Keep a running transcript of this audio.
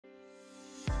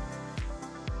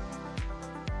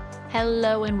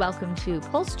Hello and welcome to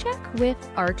Pulse Check with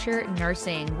Archer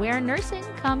Nursing, where nursing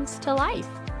comes to life.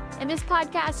 In this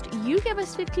podcast, you give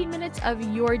us 15 minutes of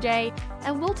your day,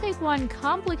 and we'll take one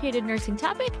complicated nursing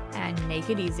topic and make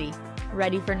it easy.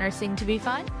 Ready for nursing to be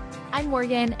fun? I'm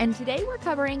Morgan, and today we're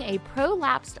covering a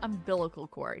prolapsed umbilical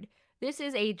cord. This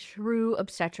is a true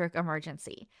obstetric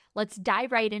emergency. Let's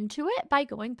dive right into it by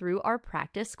going through our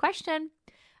practice question.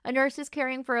 A nurse is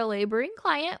caring for a laboring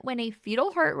client when a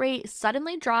fetal heart rate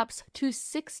suddenly drops to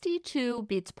 62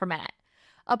 beats per minute.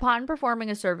 Upon performing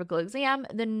a cervical exam,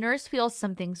 the nurse feels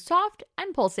something soft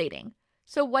and pulsating.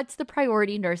 So what's the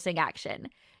priority nursing action?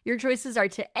 Your choices are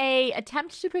to A,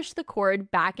 attempt to push the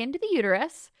cord back into the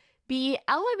uterus, B,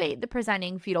 elevate the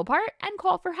presenting fetal part and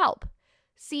call for help,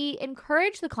 C,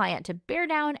 encourage the client to bear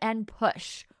down and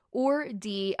push, or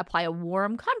D, apply a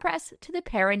warm compress to the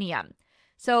perineum.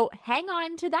 So hang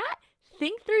on to that,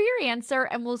 think through your answer,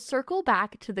 and we'll circle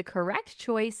back to the correct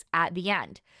choice at the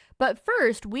end. But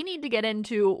first, we need to get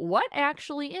into what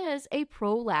actually is a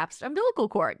prolapsed umbilical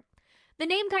cord. The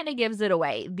name kind of gives it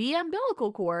away. The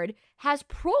umbilical cord has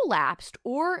prolapsed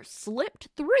or slipped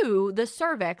through the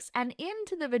cervix and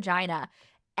into the vagina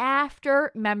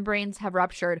after membranes have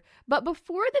ruptured, but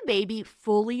before the baby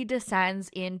fully descends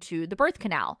into the birth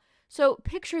canal. So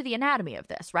picture the anatomy of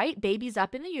this, right? Baby's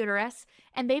up in the uterus,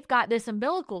 and they've got this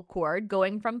umbilical cord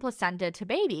going from placenta to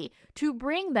baby to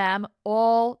bring them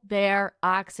all their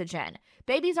oxygen.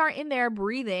 Babies aren't in there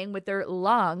breathing with their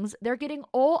lungs. They're getting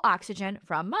all oxygen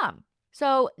from mom.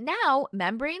 So now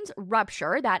membranes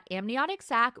rupture, that amniotic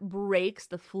sac breaks,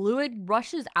 the fluid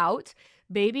rushes out.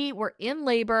 Baby, we're in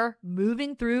labor,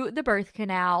 moving through the birth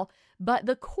canal, but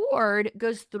the cord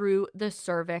goes through the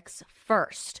cervix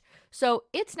first. So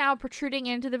it's now protruding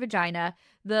into the vagina.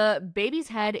 The baby's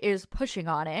head is pushing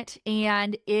on it,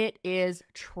 and it is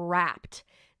trapped.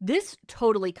 This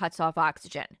totally cuts off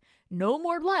oxygen. No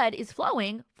more blood is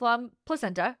flowing from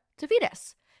placenta to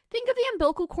fetus. Think of the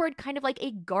umbilical cord kind of like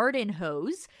a garden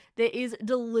hose that is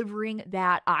delivering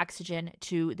that oxygen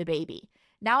to the baby.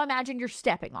 Now imagine you're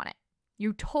stepping on it.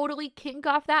 You totally kink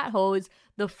off that hose,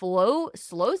 the flow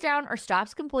slows down or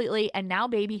stops completely, and now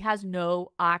baby has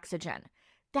no oxygen.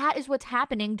 That is what's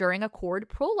happening during a cord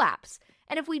prolapse.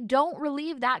 And if we don't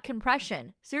relieve that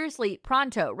compression, seriously,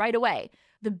 pronto, right away,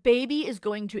 the baby is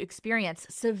going to experience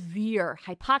severe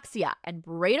hypoxia and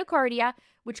bradycardia,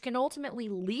 which can ultimately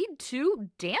lead to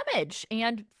damage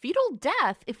and fetal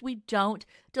death if we don't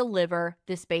deliver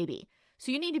this baby.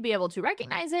 So you need to be able to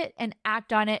recognize it and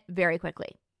act on it very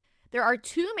quickly. There are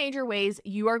two major ways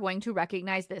you are going to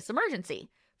recognize this emergency.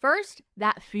 First,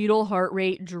 that fetal heart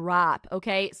rate drop,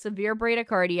 okay? Severe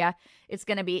bradycardia. It's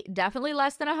going to be definitely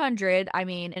less than 100. I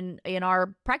mean, in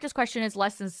our practice question, it's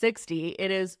less than 60. It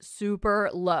is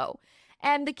super low.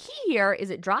 And the key here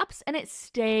is it drops and it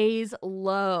stays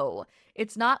low.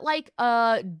 It's not like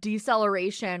a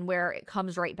deceleration where it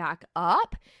comes right back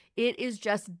up. It is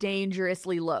just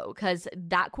dangerously low because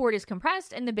that cord is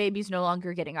compressed and the baby's no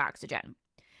longer getting oxygen.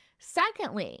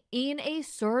 Secondly, in a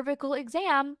cervical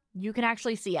exam, you can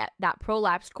actually see it. That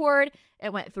prolapsed cord,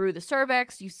 it went through the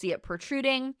cervix. You see it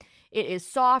protruding. It is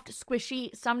soft,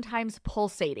 squishy, sometimes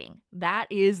pulsating. That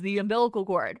is the umbilical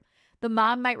cord. The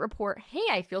mom might report, hey,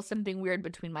 I feel something weird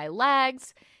between my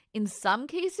legs. In some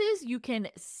cases, you can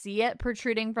see it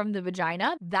protruding from the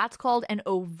vagina. That's called an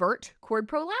overt cord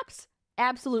prolapse.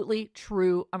 Absolutely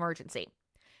true emergency.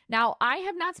 Now, I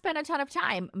have not spent a ton of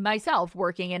time myself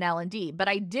working in L&D, but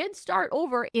I did start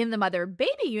over in the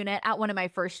mother-baby unit at one of my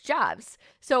first jobs.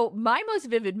 So my most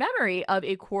vivid memory of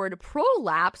a cord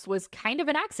prolapse was kind of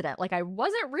an accident. Like I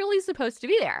wasn't really supposed to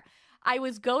be there. I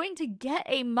was going to get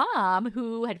a mom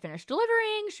who had finished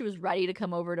delivering. She was ready to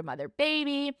come over to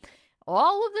mother-baby.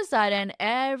 All of a sudden,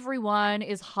 everyone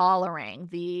is hollering.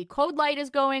 The code light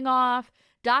is going off.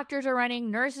 Doctors are running.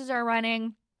 Nurses are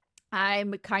running.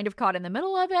 I'm kind of caught in the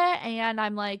middle of it, and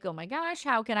I'm like, oh my gosh,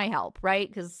 how can I help, right?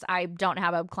 Because I don't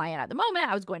have a client at the moment.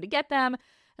 I was going to get them.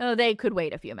 Oh, they could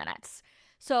wait a few minutes.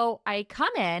 So I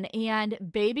come in, and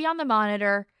baby on the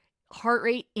monitor, heart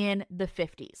rate in the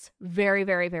 50s. Very,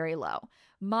 very, very low.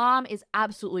 Mom is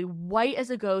absolutely white as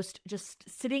a ghost, just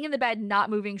sitting in the bed, not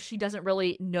moving. She doesn't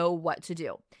really know what to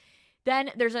do.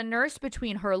 Then there's a nurse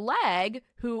between her leg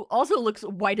who also looks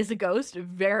white as a ghost,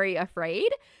 very afraid,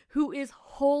 who is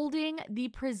holding the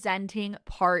presenting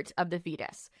part of the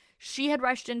fetus. She had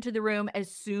rushed into the room as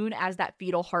soon as that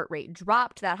fetal heart rate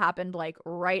dropped. That happened like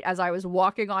right as I was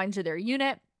walking onto their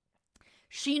unit.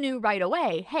 She knew right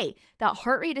away, hey, that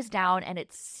heart rate is down and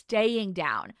it's staying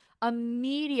down.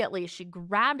 Immediately, she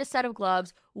grabbed a set of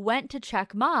gloves, went to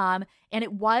check mom, and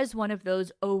it was one of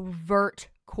those overt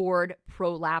cord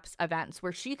prolapse events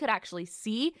where she could actually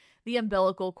see the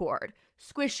umbilical cord.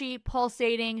 Squishy,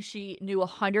 pulsating. She knew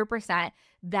 100%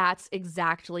 that's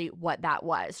exactly what that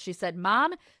was. She said,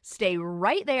 "Mom, stay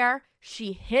right there."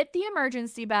 She hit the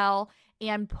emergency bell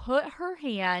and put her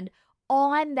hand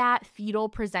on that fetal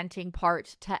presenting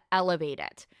part to elevate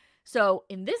it. So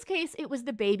in this case, it was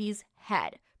the baby's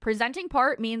head. Presenting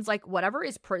part means like whatever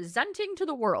is presenting to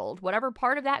the world, whatever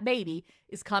part of that baby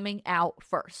is coming out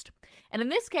first. And in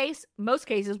this case, most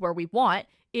cases where we want,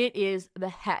 it is the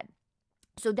head.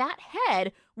 So that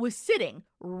head was sitting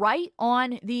right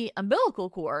on the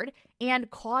umbilical cord and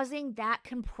causing that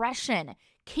compression,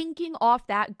 kinking off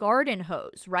that garden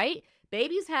hose, right?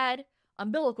 Baby's head,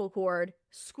 umbilical cord,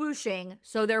 squooshing,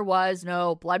 so there was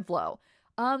no blood flow.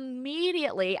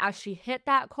 Immediately, as she hit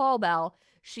that call bell,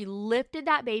 she lifted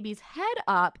that baby's head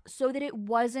up so that it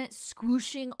wasn't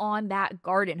squooshing on that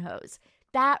garden hose.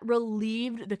 That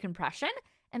relieved the compression,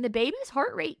 and the baby's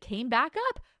heart rate came back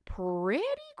up pretty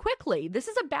quickly. This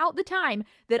is about the time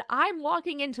that I'm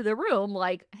walking into the room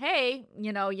like, "Hey,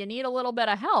 you need a little bit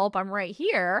of help. I'm right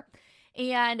here."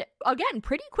 And again,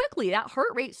 pretty quickly, that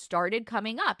heart rate started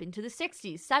coming up into the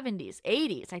 60s, 70s,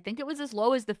 80s. I think it was as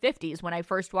low as the 50s when I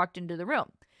first walked into the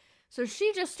room. So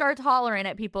she just starts hollering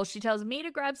at people. She tells me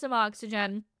to grab some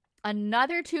oxygen.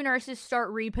 Another two nurses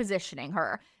start repositioning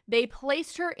her. They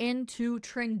placed her into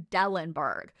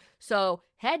Trendelenburg. So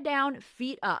head down,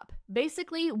 feet up.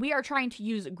 Basically, we are trying to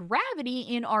use gravity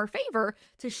in our favor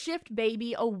to shift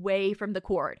baby away from the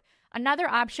cord. Another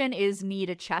option is knee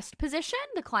to chest position.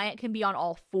 The client can be on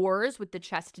all fours with the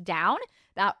chest down.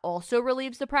 That also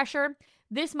relieves the pressure.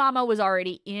 This mama was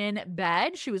already in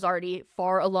bed. She was already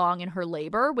far along in her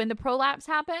labor when the prolapse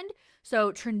happened.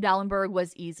 So Trendelenburg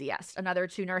was easiest. Another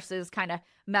two nurses kind of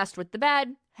messed with the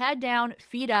bed, head down,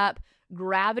 feet up.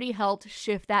 Gravity helped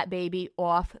shift that baby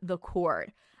off the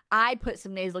cord. I put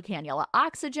some nasal cannula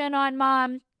oxygen on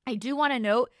mom. I do want to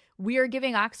note we are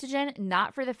giving oxygen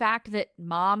not for the fact that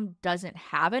mom doesn't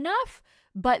have enough,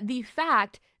 but the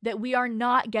fact that we are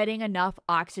not getting enough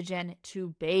oxygen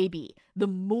to baby. The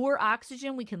more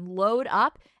oxygen we can load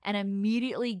up and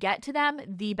immediately get to them,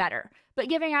 the better. But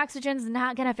giving oxygen is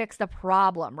not going to fix the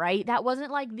problem, right? That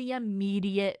wasn't like the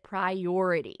immediate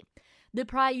priority. The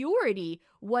priority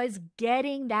was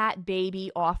getting that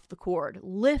baby off the cord,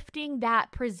 lifting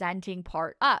that presenting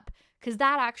part up, because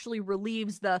that actually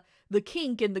relieves the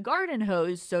kink in the garden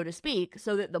hose, so to speak,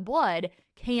 so that the blood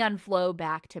can flow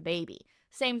back to baby.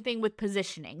 Same thing with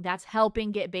positioning. That's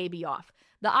helping get baby off.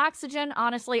 The oxygen,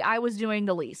 honestly, I was doing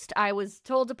the least. I was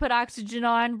told to put oxygen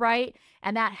on, right?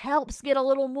 And that helps get a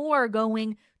little more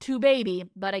going to baby,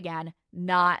 but again,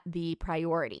 not the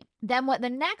priority. Then what the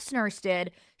next nurse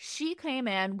did, she came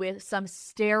in with some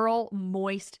sterile,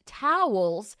 moist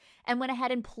towels and went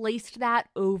ahead and placed that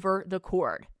over the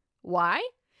cord. Why?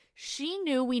 She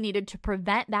knew we needed to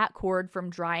prevent that cord from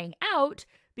drying out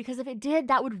because if it did,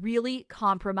 that would really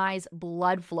compromise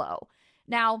blood flow.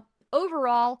 Now,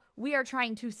 overall, we are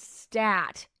trying to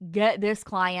get this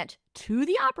client to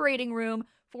the operating room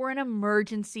for an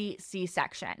emergency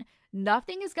C-section.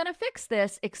 Nothing is going to fix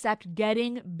this except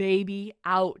getting baby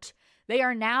out. They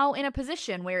are now in a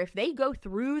position where if they go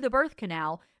through the birth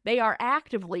canal, they are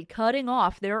actively cutting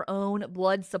off their own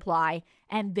blood supply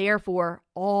and therefore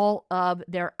all of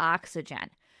their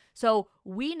oxygen. So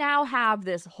we now have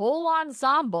this whole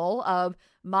ensemble of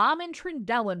mom in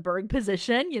Trendelenburg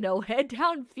position, head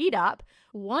down, feet up,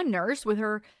 one nurse with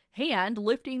her hand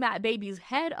lifting that baby's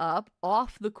head up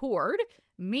off the cord,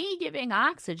 me giving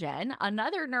oxygen,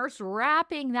 another nurse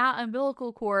wrapping that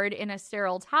umbilical cord in a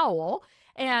sterile towel,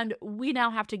 and we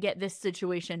now have to get this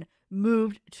situation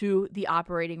moved to the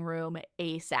operating room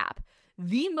ASAP.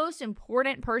 The most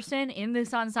important person in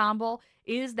this ensemble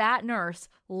is that nurse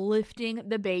lifting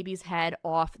the baby's head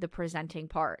off the presenting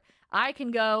part. I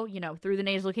can go, through the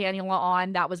nasal cannula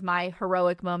on. That was my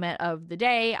heroic moment of the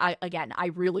day.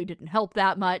 I really didn't help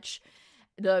that much.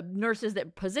 The nurses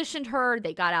that positioned her,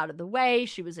 they got out of the way.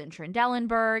 She was in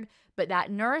Trendelenburg, but that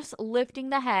nurse lifting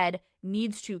the head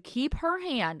needs to keep her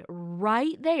hand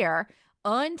right there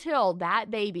until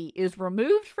that baby is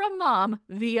removed from mom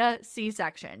via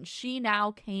C-section. She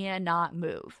now cannot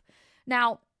move.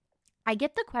 Now, I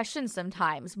get the question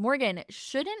sometimes, Morgan,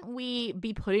 shouldn't we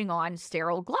be putting on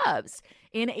sterile gloves?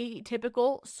 In a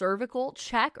typical cervical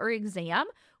check or exam,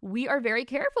 we are very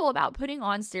careful about putting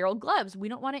on sterile gloves. We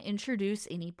don't want to introduce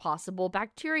any possible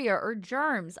bacteria or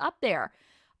germs up there.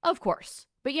 Of course.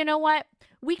 But you know what?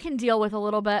 We can deal with a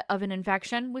little bit of an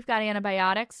infection. We've got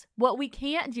antibiotics. What we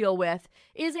can't deal with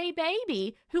is a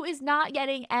baby who is not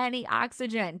getting any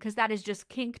oxygen because that is just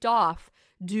kinked off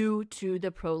due to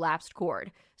the prolapsed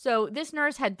cord. So this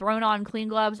nurse had thrown on clean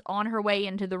gloves on her way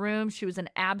into the room. She was an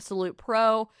absolute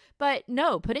pro, but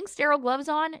no, putting sterile gloves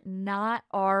on, not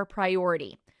our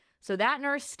priority. So that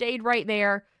nurse stayed right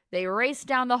there. They raced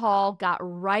down the hall, got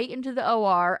right into the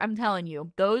OR. I'm telling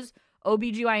you, those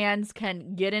OBGYNs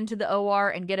can get into the OR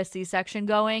and get a C-section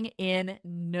going in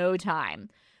no time.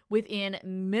 Within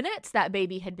minutes, that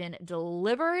baby had been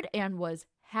delivered and was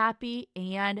happy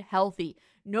and healthy.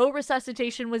 No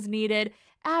resuscitation was needed.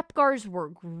 APGARs were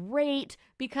great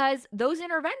because those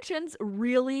interventions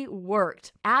really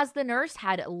worked. As the nurse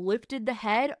had lifted the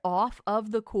head off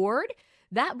of the cord,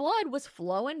 that blood was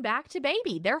flowing back to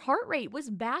baby. Their heart rate was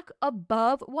back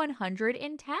above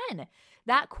 110.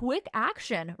 That quick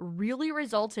action really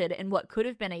resulted in what could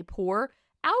have been a poor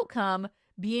outcome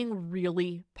being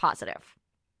really positive.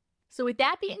 So with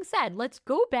that being said, let's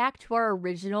go back to our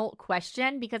original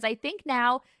question because I think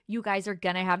now you guys are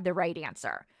going to have the right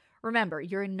answer. Remember,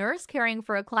 you're a nurse caring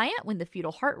for a client when the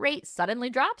fetal heart rate suddenly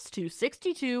drops to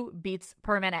 62 beats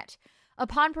per minute.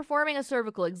 Upon performing a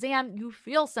cervical exam, you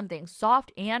feel something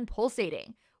soft and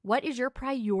pulsating. What is your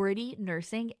priority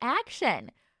nursing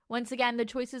action? Once again, the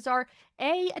choices are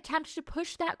A, attempt to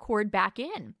push that cord back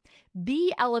in.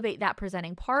 B, elevate that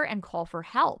presenting part and call for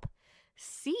help.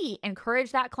 C,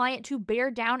 encourage that client to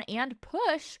bear down and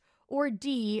push. Or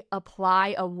D,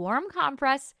 apply a warm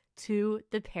compress to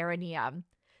the perineum.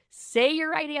 Say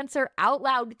your right answer out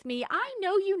loud with me. I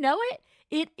know you know it.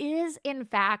 It is, in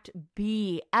fact,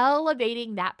 B,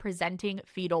 elevating that presenting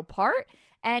fetal part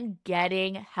and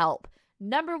getting help.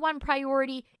 Number one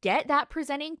priority, get that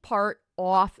presenting part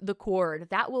off the cord.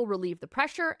 That will relieve the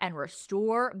pressure and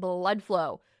restore blood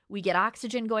flow. We get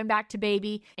oxygen going back to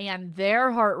baby, and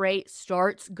their heart rate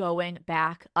starts going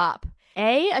back up.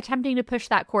 A, attempting to push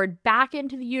that cord back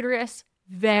into the uterus,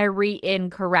 very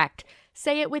incorrect.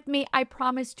 Say it with me. I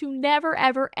promise to never,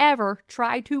 ever, ever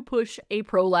try to push a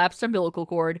prolapsed umbilical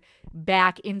cord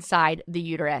back inside the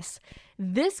uterus.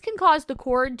 This can cause the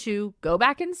cord to go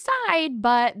back inside,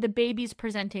 but the baby's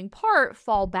presenting part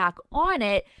fall back on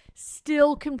it,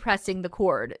 still compressing the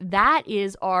cord. That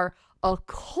is our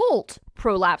occult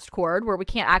prolapsed cord, where we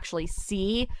can't actually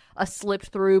see a slipped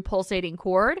through pulsating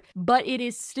cord, but it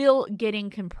is still getting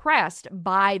compressed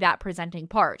by that presenting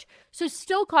part. So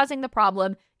still causing the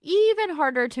problem, even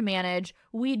harder to manage.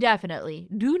 We definitely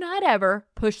do not ever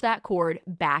push that cord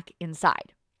back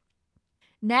inside.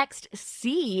 Next,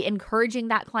 C, encouraging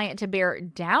that client to bear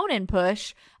down and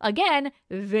push. Again,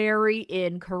 very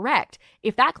incorrect.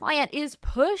 If that client is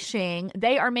pushing,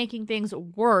 they are making things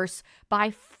worse by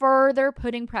further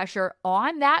putting pressure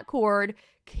on that cord,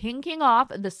 kinking off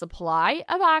the supply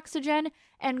of oxygen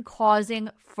and causing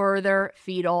further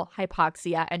fetal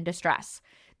hypoxia and distress.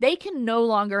 They can no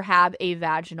longer have a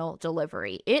vaginal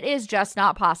delivery. It is just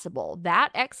not possible.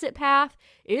 That exit path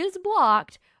is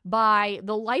blocked by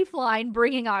the lifeline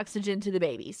bringing oxygen to the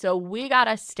baby. So we got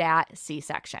a stat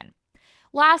C-section.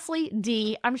 Lastly,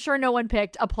 D, I'm sure no one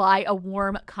picked apply a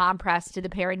warm compress to the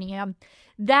perineum.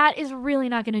 That is really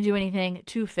not going to do anything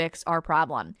to fix our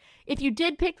problem. If you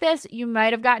did pick this, you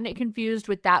might have gotten it confused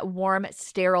with that warm,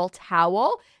 sterile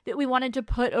towel that we wanted to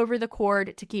put over the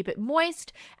cord to keep it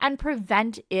moist and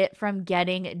prevent it from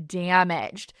getting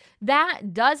damaged.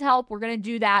 That does help. We're going to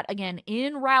do that again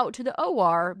en route to the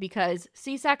OR because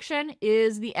C-section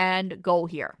is the end goal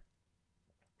here.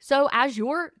 So as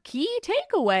your key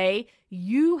takeaway,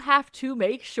 you have to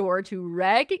make sure to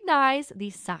recognize the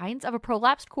signs of a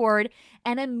prolapsed cord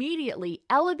and immediately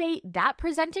elevate that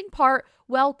presenting part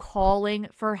while calling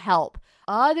for help.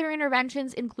 Other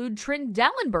interventions include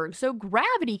Trendelenburg, so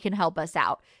gravity can help us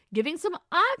out, giving some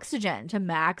oxygen to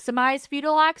maximize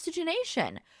fetal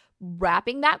oxygenation,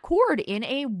 wrapping that cord in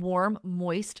a warm,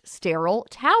 moist, sterile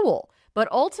towel.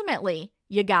 But ultimately,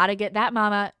 you got to get that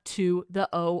mama to the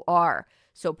OR.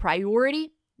 So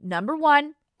priority number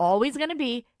one, always going to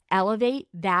be elevate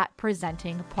that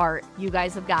presenting part. You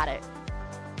guys have got it.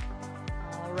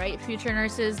 All right, future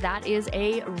nurses, that is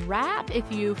a wrap. If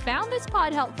you found this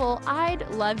pod helpful, I'd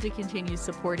love to continue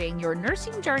supporting your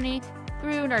nursing journey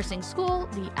through nursing school,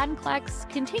 the NCLEX,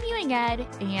 continuing ed,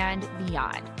 and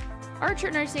beyond.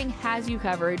 Archer Nursing has you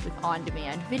covered with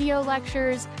on-demand video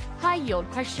lectures, high-yield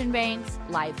question banks,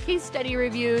 live case study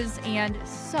reviews, and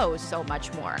so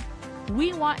much more.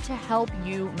 We want to help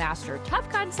you master tough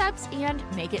concepts and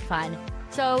make it fun.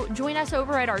 So join us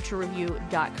over at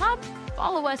archerreview.com.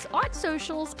 Follow us on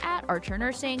socials at Archer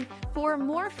Nursing for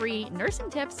more free nursing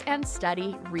tips and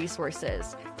study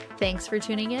resources. Thanks for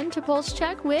tuning in to Pulse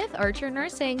Check with Archer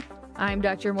Nursing. I'm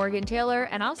Dr. Morgan Taylor,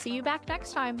 and I'll see you back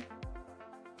next time.